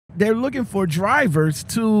they're looking for drivers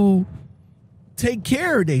to take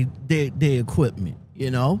care of their equipment,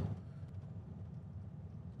 you know.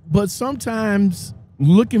 But sometimes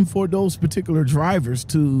looking for those particular drivers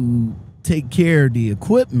to take care of the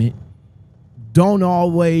equipment don't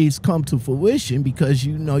always come to fruition, because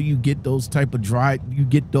you know you get those type of you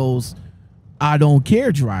get those I don't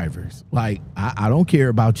care drivers. Like, I don't care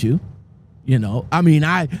about you. You know, I mean,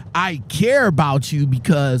 I care about you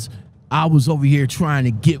because I was over here trying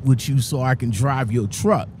to get with you so I can drive your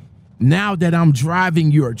truck. Now that I'm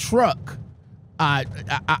driving your truck, I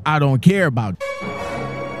don't care about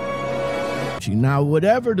you. Now,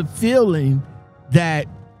 whatever the feeling that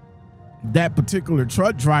particular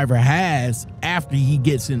truck driver has after he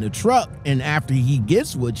gets in the truck and after he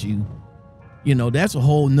gets with you, you know, that's a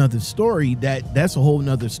whole nother story. That's a whole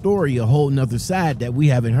nother story, a whole nother side that we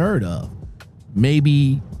haven't heard of.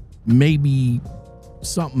 Maybe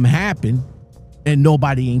something happened and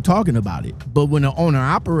nobody ain't talking about it. But when the owner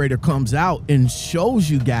operator comes out and shows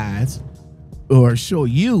you guys, or show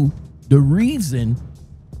you the reason,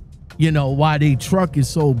 you know, why their truck is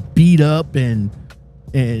so beat up and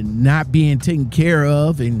not being taken care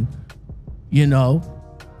of, and you know,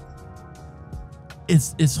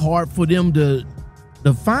 it's hard for them to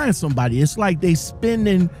find somebody. It's like they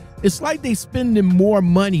spending more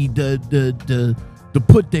money to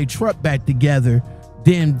put their truck back together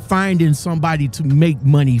than finding somebody to make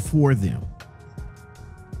money for them.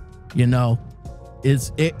 You know,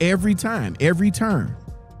 it's every turn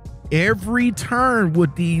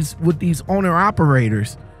with these owner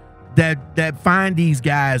operators that find these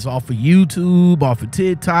guys off of YouTube, off of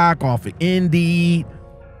TikTok, off of Indeed,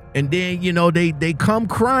 and then, you know, they come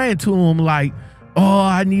crying to them like, oh,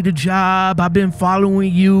 I need a job. I've been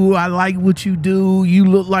following you. I like what you do. You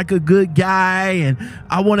look like a good guy, and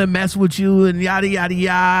I want to mess with you, and yada, yada,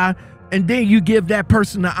 yada. And then you give that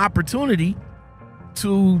person the opportunity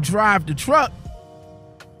to drive the truck.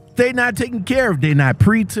 They're not taking care of. They're not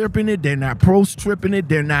pre-tripping it. They're not post-tripping it.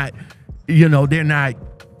 They're not, you know, they're not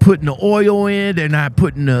putting the oil in. They're not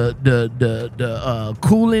putting the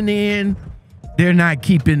coolant in. They're not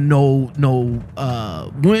keeping no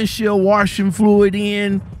windshield washing fluid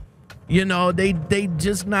in. You know, they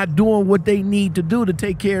just not doing what they need to do to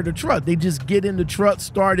take care of the truck. They just get in the truck,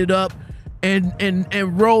 start it up,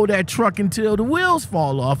 and roll that truck until the wheels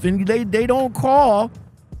fall off. And they don't call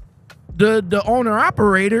the owner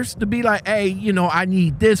operators to be like, hey, you know, I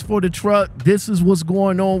need this for the truck. This is what's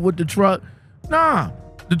going on with the truck. Nah,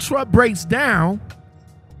 the truck breaks down,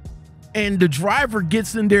 and the driver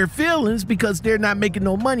gets in their feelings because they're not making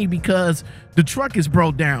no money because the truck is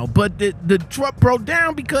broke down. But the truck broke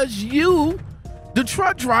down because you, the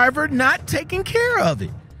truck driver, not taking care of it.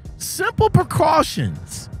 Simple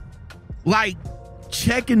precautions like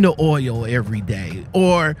checking the oil every day,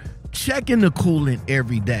 or checking the coolant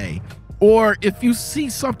every day, or if you see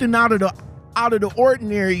something out of the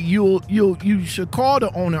ordinary, you should call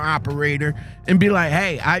the owner operator and be like,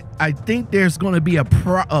 hey, I think there's going to be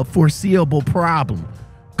a foreseeable problem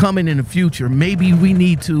coming in the future. Maybe we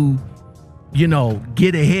need to, you know,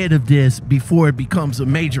 get ahead of this before it becomes a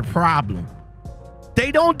major problem.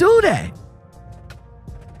 They don't do that.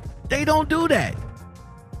 They don't do that,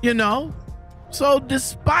 you know? So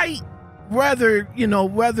despite whether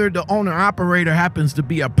the owner operator happens to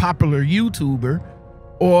be a popular YouTuber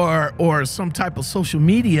or some type of social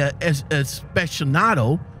media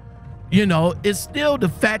aficionado, you know, it's still the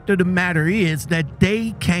fact of the matter is that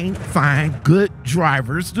they can't find good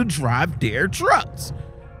drivers to drive their trucks,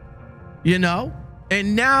 you know?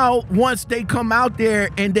 And now once they come out there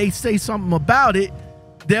and they say something about it,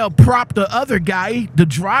 they'll prop the other guy, the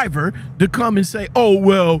driver, to come and say, oh,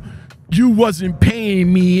 well, you wasn't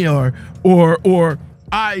paying me, or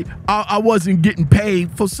I wasn't getting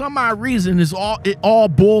paid. For some odd reason, it all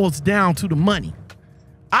boils down to the money.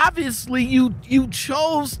 Obviously, you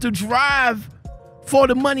chose to drive for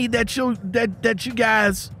the money that you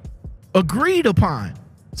guys agreed upon.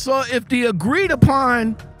 So if the agreed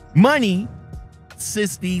upon money,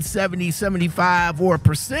 60, 70, 75, or a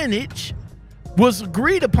percentage was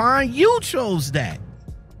agreed upon, you chose that.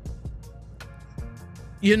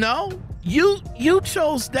 You know, you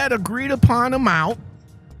chose that agreed upon amount,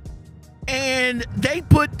 and they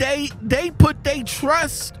put they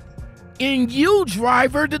trust in you,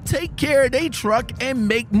 driver, to take care of their truck and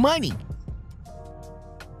make money.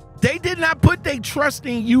 They did not put their trust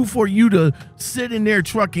in you for you to sit in their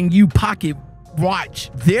truck and you pocket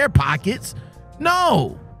watch their pockets.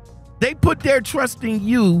 No, they put their trust in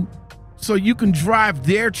you so you can drive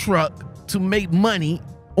their truck to make money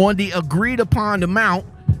on the agreed upon amount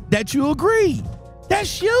that you agreed.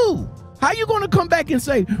 That's you. How you going to come back and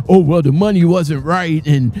say, oh, well, the money wasn't right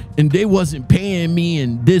and they wasn't paying me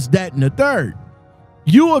and this, that, and the third?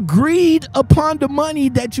 You agreed upon the money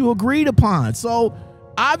that you agreed upon. So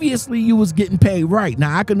obviously you was getting paid right.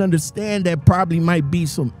 Now, I can understand that probably might be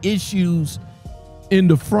some issues in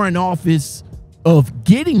the front office of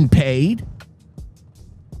getting paid.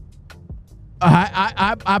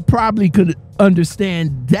 I probably could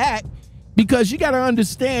understand that, because you got to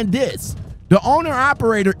understand this. The owner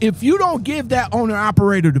operator, if you don't give that owner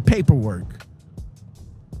operator the paperwork,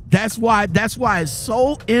 that's why it's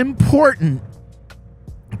so important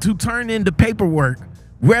to turn in the paperwork,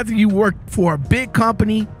 whether you work for a big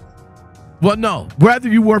company. Well, no, whether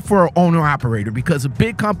you work for an owner operator, because a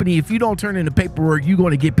big company, if you don't turn in the paperwork, you're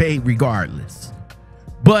going to get paid regardless.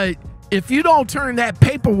 But if you don't turn that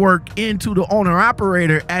paperwork into the owner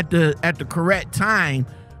operator at the correct time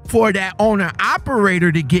for that owner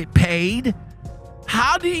operator to get paid,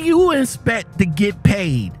 how do you expect to get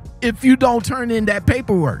paid if you don't turn in that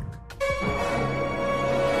paperwork?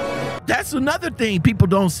 That's another thing people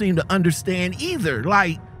don't seem to understand either.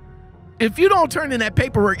 Like, if you don't turn in that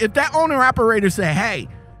paperwork, if that owner operator say, hey,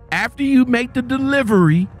 after you make the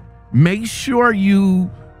delivery, make sure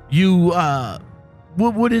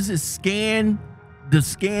what is it, scan the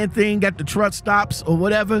scan thing at the truck stops or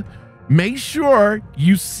whatever, make sure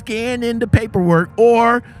you scan in the paperwork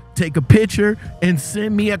or take a picture and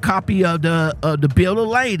send me a copy of the bill of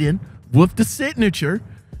lading with the signature,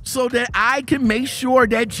 so that I can make sure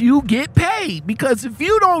that you get paid. Because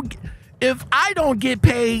if I don't get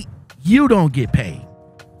paid, you don't get paid.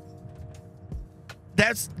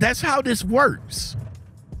 That's how this works.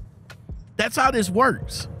 That's how this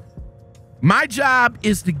works. My job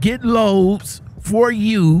is to get loads for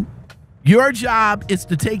you. Your job is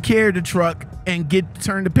to take care of the truck and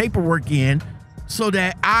turn the paperwork in so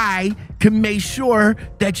that I can make sure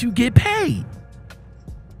that you get paid.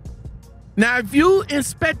 Now, if you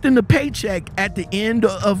inspecting the paycheck at the end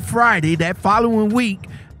of Friday, that following week,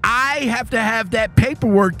 I have to have that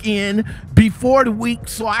paperwork in before the week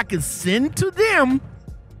so I can send to them,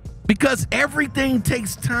 because everything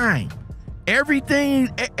takes time. Everything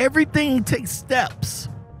takes steps.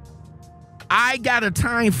 I got a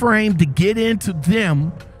time frame to get into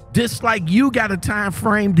them, just like you got a time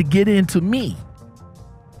frame to get into me.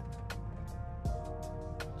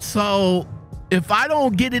 So if I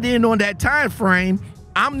don't get it in on that time frame,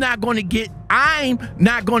 I'm not going to get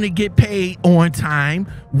paid on time,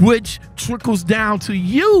 which trickles down to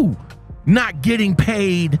you not getting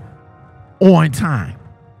paid on time.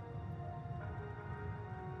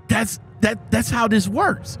 That's how this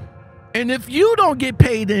works. And if you don't get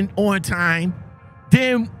paid on time,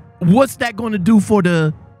 then what's that going to do for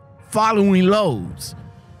the following loads?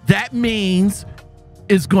 That means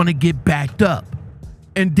it's going to get backed up.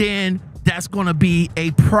 And then that's going to be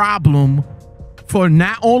a problem for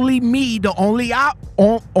not only me, the only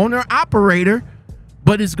owner operator,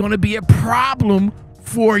 but it's going to be a problem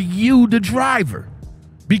for you, the driver,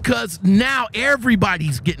 because now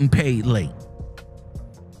everybody's getting paid late.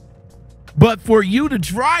 But for you, the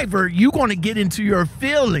driver, you're going to get into your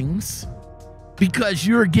feelings because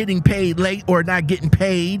you're getting paid late or not getting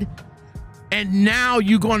paid. And now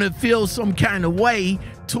you're going to feel some kind of way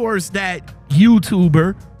towards that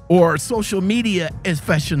YouTuber or social media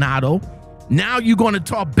aficionado. Now you're going to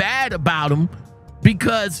talk bad about them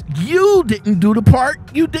because you didn't do the part.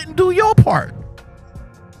 You didn't do your part.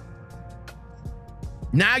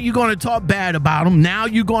 Now you're going to talk bad about them. Now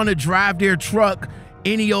you're going to drive their truck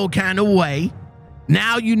any old kind of way.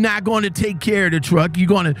 Now you're not going to take care of the truck. You're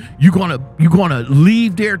going to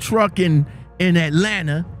leave their truck in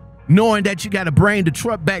Atlanta, knowing that you got to bring the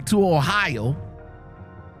truck back to Ohio.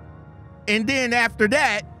 And then after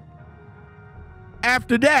that,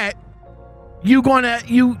 you're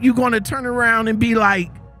gonna turn around and be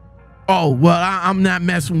like, oh, well, I'm not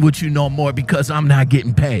messing with you no more because I'm not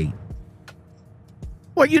getting paid.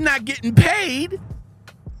 Well, you're not getting paid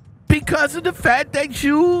because of the fact that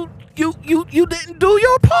you didn't do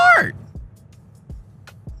your part.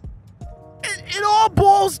 It all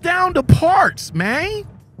boils down to parts, man.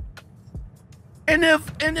 And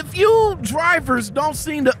if you drivers don't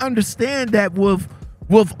seem to understand that with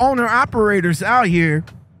owner operators out here,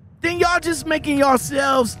 then y'all just making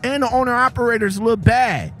yourselves and the owner operators look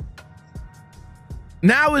bad.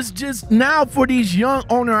 Now for these young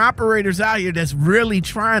owner operators out here that's really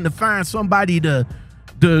trying to find somebody to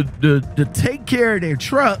take care of their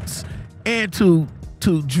trucks and to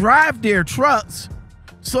drive their trucks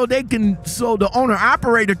so the owner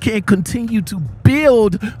operator can continue to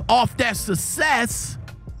build off that success.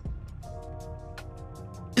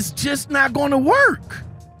 It's just not going to work.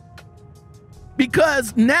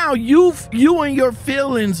 Because now you and your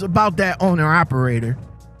feelings about that owner operator,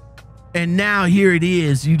 and now here it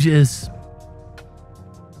is, you just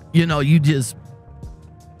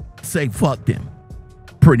say fuck them,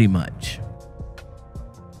 pretty much.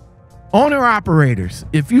 Owner operators,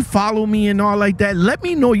 if you follow me and all like that, let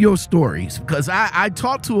me know your stories, because I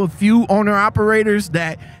talked to a few owner operators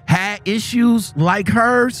that had issues like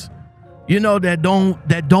hers,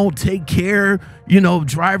 that don't take care,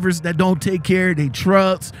 drivers that don't take care of their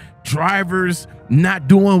trucks, drivers not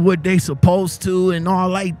doing what they supposed to and all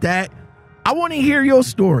like that. I want to hear your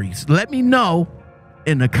stories. Let me know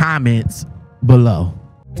in the comments below.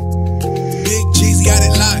 Big G's got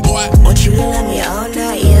it locked, boy. Want you to love me all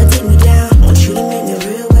night, yeah, take me down. Want you to make me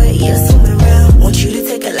real wet, yeah, swim around. Want you to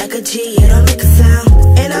take it like a G, yeah, don't make a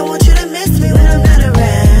sound. And I want you to miss me when I'm not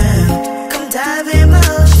around. Come dive in my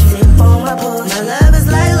ocean, sip on my push. My love is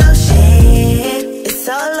like lotion, it's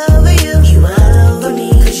all over you. You all over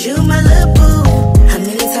me, cause you my little boo. How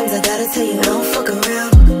many times I gotta tell you don't fuck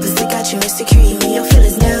around? Cause they got you insecure.